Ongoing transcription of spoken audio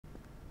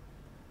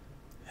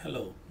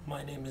Hello,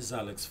 my name is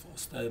Alex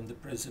Foster. I am the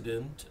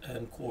President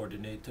and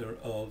Coordinator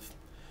of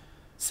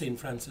St.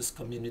 Francis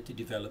Community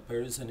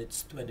Developers and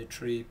its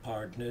 23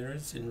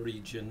 partners in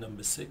Region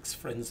Number 6,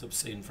 Friends of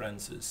St.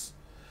 Francis.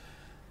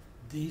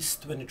 These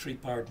 23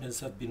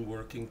 partners have been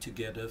working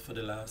together for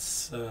the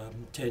last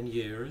 10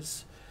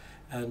 years,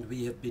 and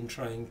we have been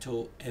trying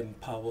to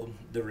empower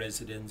the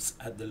residents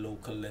at the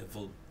local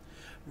level.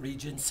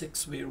 Region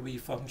 6, where we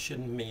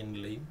function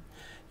mainly,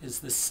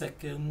 is the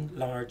second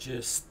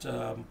largest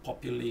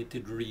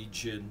populated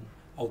region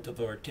out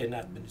of our 10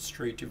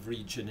 administrative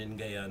region in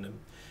Guyana,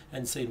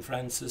 and St.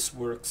 Francis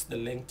works the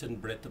length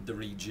and breadth of the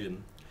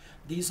region.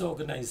 These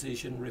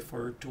organizations,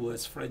 referred to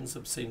as Friends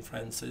of St.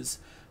 Francis,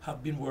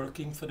 have been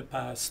working for the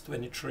past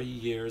 23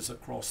 years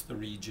across the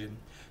region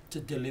to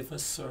deliver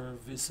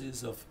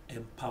services of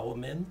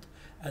empowerment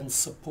and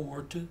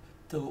support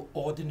to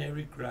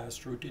ordinary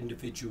grassroots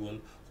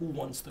individual who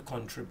wants to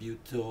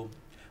contribute to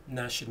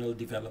national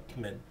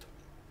development.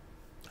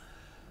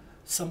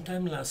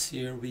 Sometime last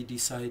year we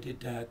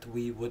decided that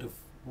we would have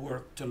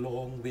worked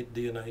along with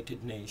the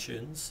United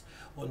Nations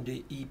on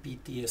the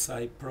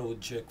EPTSI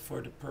project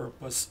for the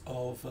purpose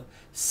of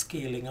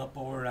scaling up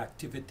our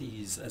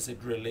activities as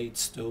it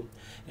relates to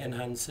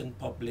enhancing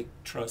public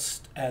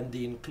trust and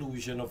the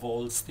inclusion of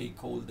all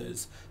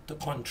stakeholders to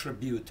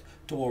contribute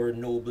to our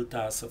noble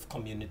task of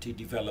community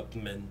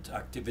development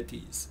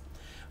activities.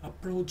 A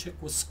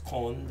project was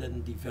coined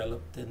and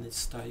developed and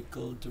is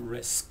titled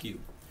Rescue,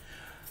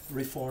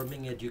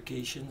 Reforming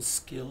Education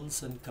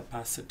Skills and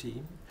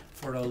Capacity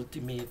for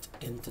Ultimate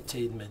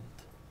Entertainment.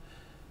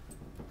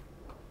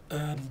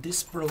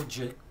 This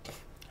project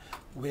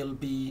will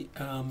be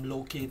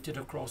located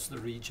across the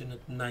region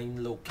at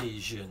 9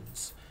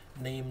 locations,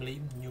 namely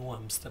New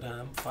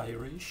Amsterdam,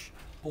 Firish,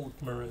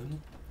 Portmeran,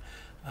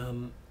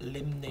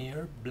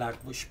 Limnair,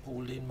 Blackbush,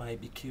 Poland,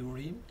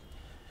 Mybe-Curie,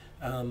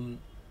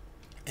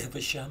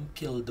 Evesham,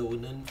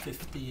 Kildonan,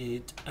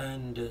 58,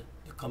 and the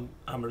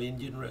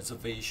Amerindian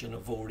Reservation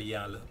of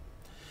Oriala.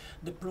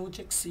 The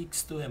project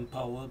seeks to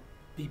empower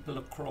people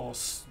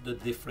across the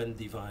different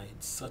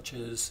divides, such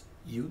as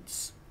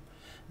youths,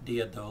 the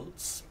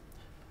adults,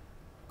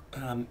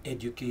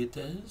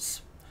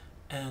 educators,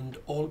 and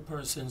all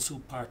persons who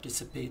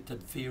participate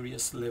at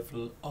various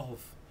levels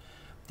of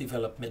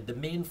development. The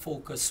main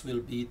focus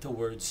will be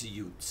towards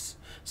youths,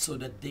 so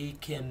that they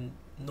can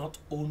not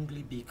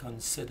only be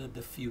considered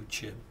the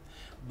future,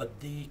 but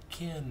they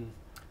can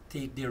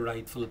take their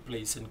rightful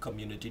place in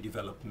community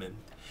development.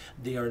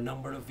 There are a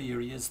number of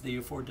areas,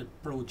 therefore,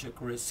 that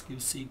Project Rescue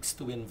seeks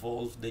to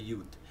involve the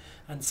youth.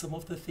 And some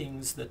of the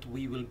things that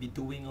we will be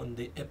doing on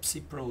the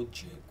EPSI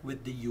project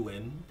with the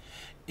UN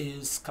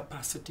is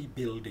capacity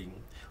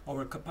building.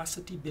 Our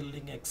capacity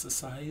building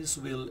exercise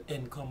will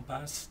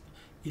encompass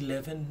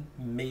 11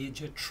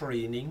 major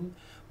training,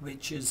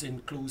 which is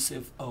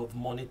inclusive of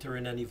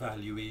monitoring and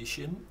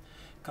evaluation,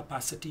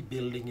 capacity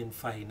building in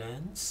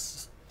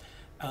finance,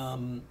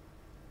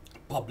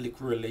 public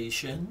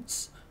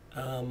relations,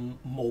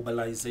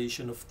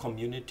 mobilization of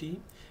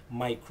community,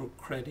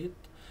 microcredit,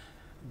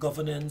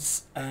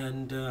 governance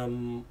and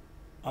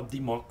of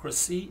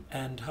democracy,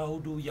 and how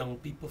do young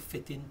people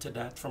fit into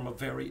that from a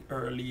very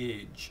early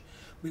age.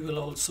 We will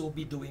also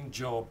be doing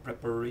job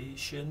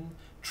preparation,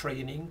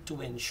 training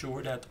to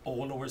ensure that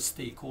all our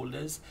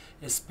stakeholders,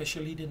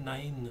 especially the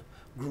 9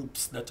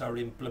 groups that are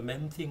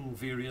implementing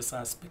various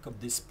aspects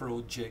of this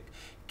project,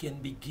 can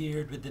be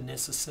geared with the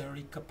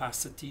necessary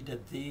capacity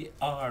that they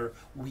are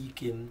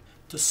weak in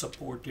to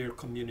support their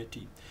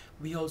community.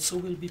 We also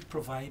will be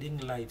providing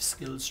life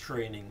skills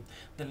training.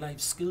 The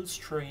life skills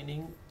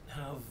training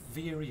have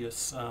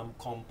various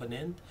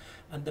components,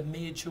 and the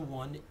major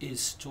one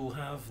is to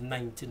have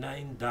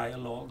 99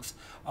 dialogues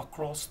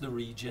across the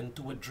region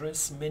to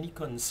address many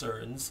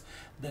concerns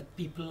that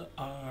people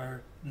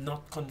are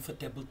not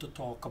comfortable to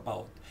talk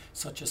about,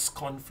 such as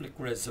conflict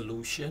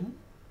resolution.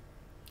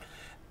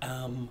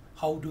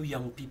 How do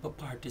young people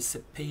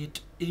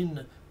participate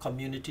in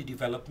community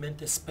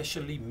development,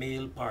 especially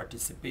male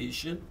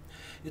participation?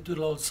 It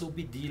will also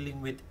be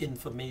dealing with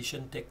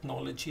information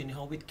technology and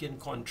how it can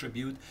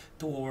contribute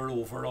to our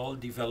overall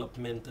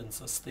development and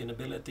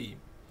sustainability.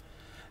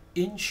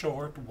 In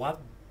short,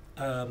 what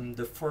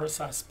the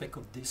first aspect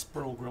of this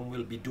program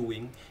will be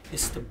doing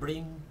is to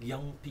bring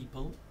young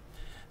people,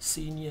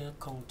 senior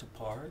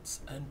counterparts,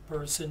 and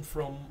persons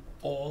from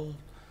all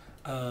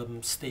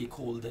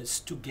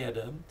stakeholders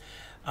together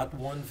at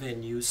one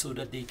venue so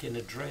that they can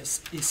address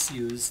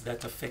issues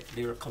that affect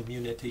their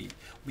community.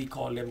 We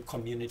call them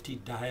community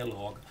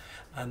dialogue,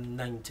 and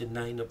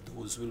 99 of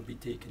those will be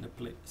taking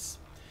place.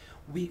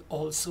 We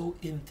also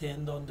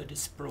intend under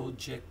this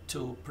project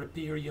to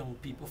prepare young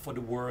people for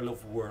the world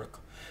of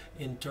work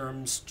in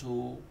terms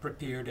to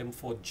prepare them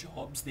for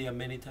jobs. There are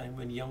many times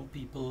when young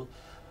people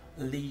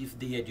leave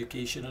the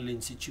educational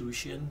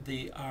institution,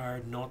 they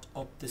are not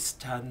up to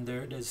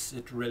standard as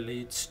it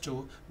relates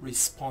to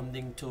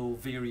responding to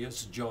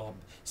various job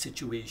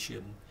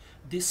situations.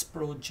 This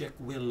project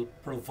will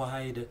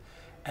provide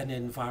an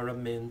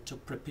environment to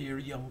prepare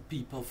young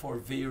people for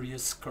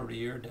various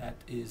career that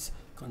is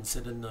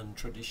considered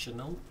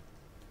non-traditional,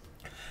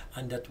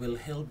 and that will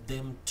help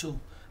them to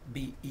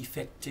be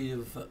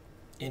effective.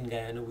 In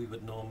Guyana, we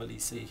would normally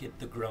say hit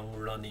the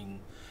ground running,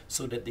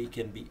 so that they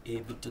can be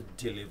able to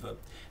deliver.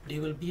 There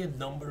will be a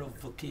number of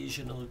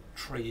vocational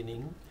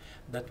training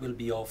that will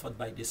be offered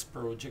by this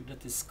project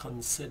that is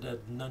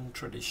considered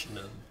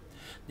non-traditional.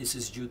 This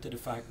is due to the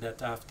fact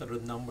that after a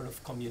number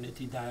of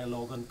community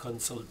dialogue and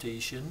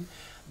consultation,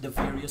 the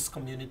various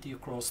community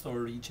across our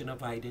region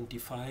have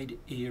identified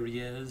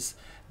areas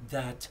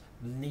that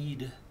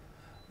need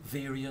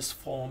various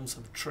forms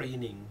of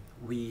training.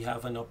 We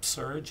have an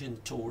upsurge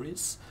in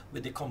tourists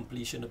with the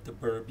completion of the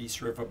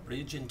Berbice River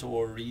Bridge into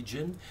our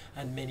region,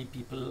 and many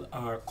people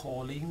are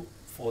calling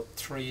for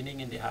training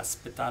in the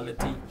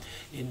hospitality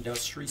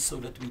industry so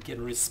that we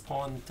can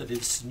respond to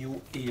this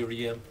new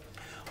area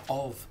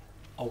of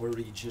our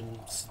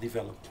region's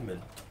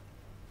development.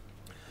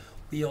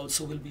 We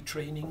also will be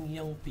training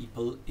young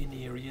people in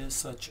areas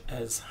such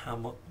as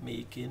hammock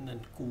making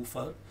and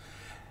kufa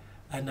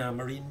and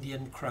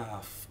Amerindian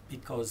craft,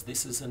 because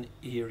this is an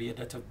area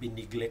that have been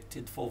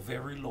neglected for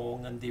very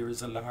long, and there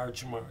is a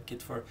large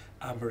market for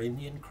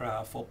Amerindian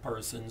craft for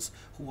persons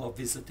who are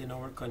visiting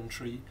our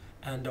country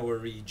and our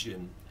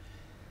region.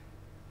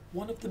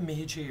 One of the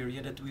major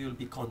areas that we will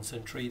be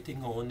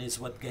concentrating on is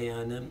what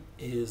Guyana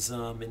is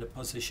in a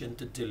position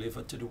to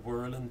deliver to the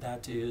world, and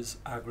that is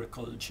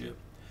agriculture.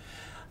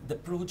 The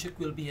project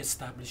will be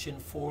establishing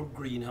 4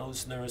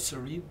 greenhouse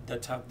nurseries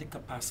that have the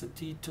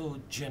capacity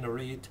to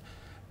generate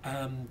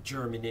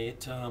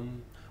germinate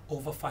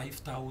over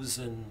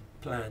 5,000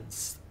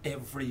 plants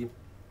every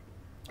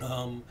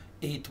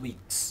 8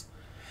 weeks,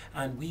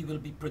 and we will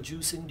be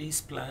producing these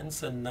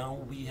plants, and now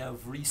we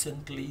have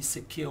recently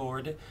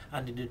secured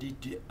an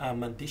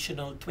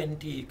additional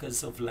 20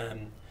 acres of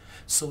land,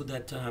 so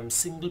that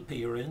single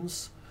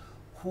parents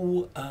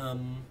who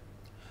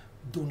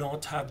do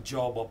not have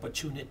job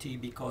opportunity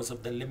because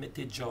of the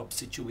limited job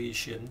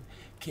situation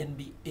can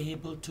be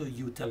able to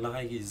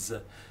utilize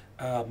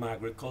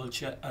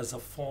agriculture as a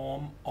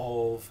form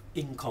of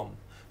income.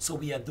 So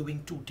we are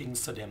doing 2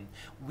 things to them.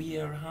 We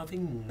are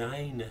having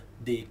 9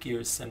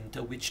 daycare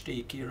centers which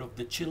take care of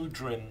the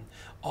children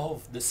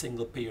of the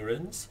single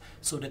parents,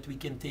 so that we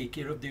can take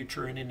care of their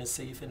children in a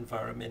safe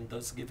environment,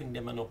 thus giving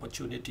them an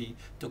opportunity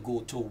to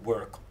go to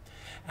work.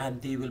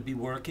 And they will be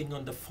working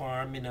on the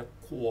farm in a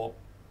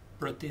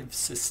cooperative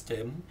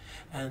system,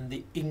 and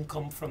the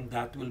income from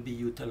that will be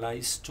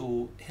utilized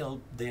to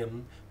help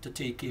them to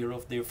take care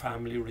of their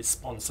family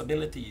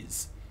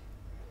responsibilities.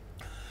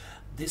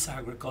 This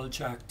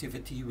agriculture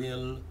activity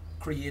will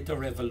create a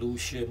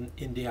revolution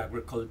in the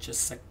agriculture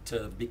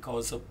sector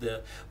because of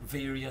the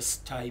various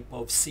type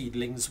of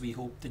seedlings we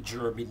hope to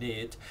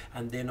germinate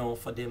and then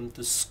offer them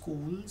to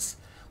schools,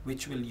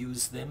 which will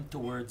use them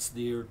towards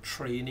their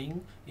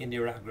training in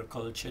their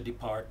agriculture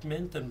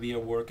department. And we are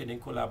working in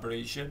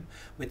collaboration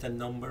with a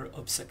number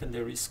of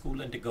secondary school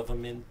and the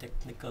government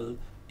technical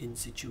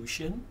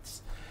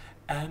institutions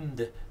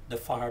and the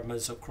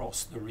farmers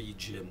across the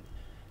region,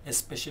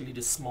 especially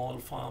the small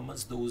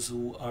farmers, those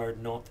who are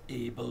not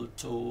able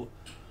to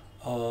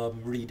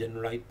read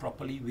and write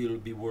properly. We will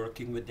be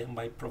working with them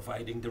by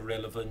providing the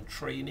relevant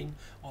training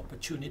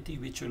opportunity,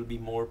 which will be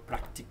more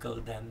practical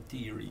than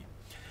theory.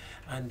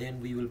 And then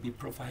we will be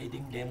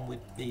providing them with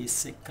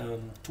basic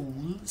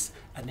tools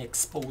and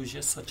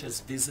exposure, such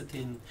as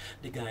visiting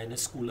the Guyana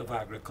School of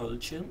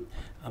Agriculture,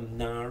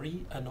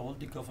 NARI, and all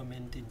the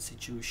government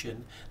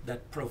institution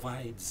that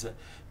provides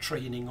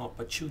training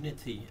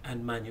opportunity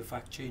and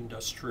manufacture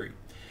industry.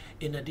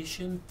 In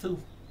addition to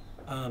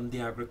the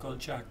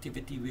agriculture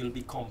activity, will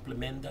be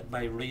complemented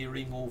by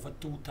rearing over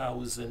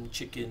 2,000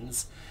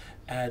 chickens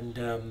and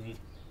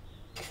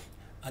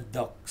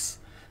ducks,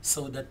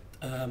 so that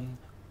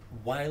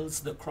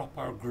whilst the crop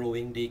are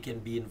growing, they can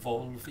be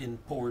involved in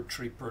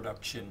poultry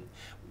production.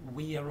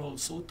 We are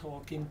also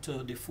talking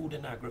to the Food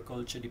and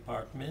Agriculture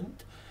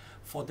Department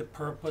for the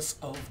purpose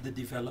of the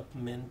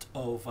development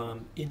of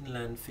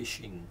inland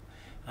fishing.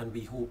 And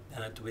we hope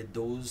that with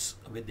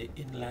the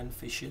inland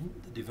fishing,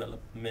 the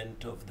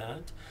development of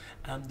that,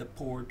 and the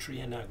poultry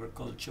and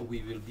agriculture,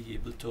 we will be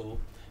able to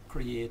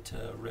create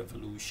a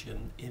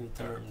revolution in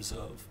terms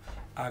of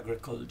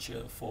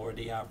agriculture for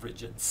the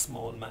average and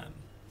small man.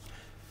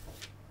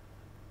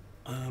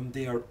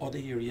 There are other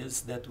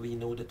areas that we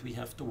know that we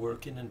have to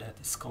work in, and that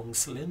is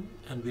counseling,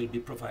 and we'll be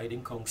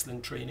providing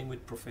counseling training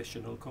with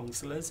professional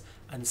counselors,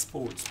 and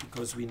sports,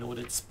 because we know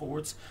that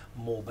sports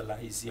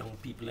mobilize young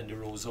people, and the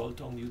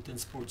Rosalton Youth and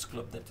Sports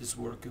Club that is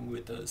working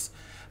with us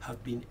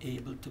have been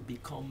able to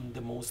become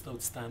the most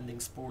outstanding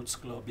sports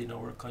club in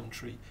our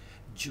country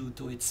due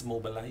to its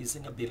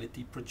mobilizing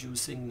ability,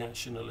 producing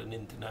national and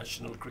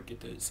international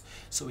cricketers.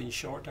 So in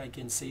short, I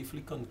can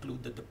safely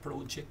conclude that the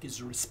project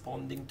is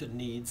responding to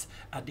needs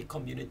at the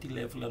community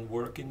level and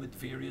working with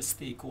various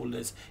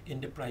stakeholders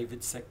in the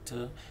private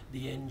sector,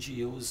 the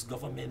NGOs,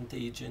 government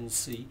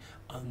agency,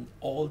 and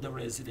all the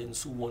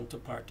residents who want to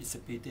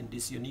participate in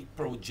this unique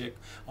project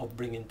of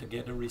bringing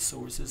together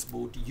resources,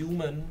 both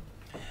human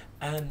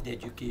and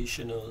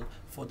educational,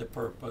 for the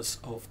purpose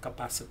of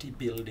capacity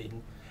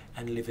building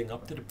and living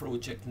up to the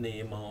project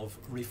name of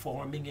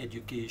reforming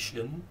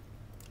education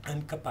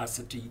and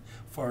capacity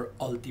for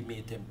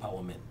ultimate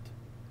empowerment.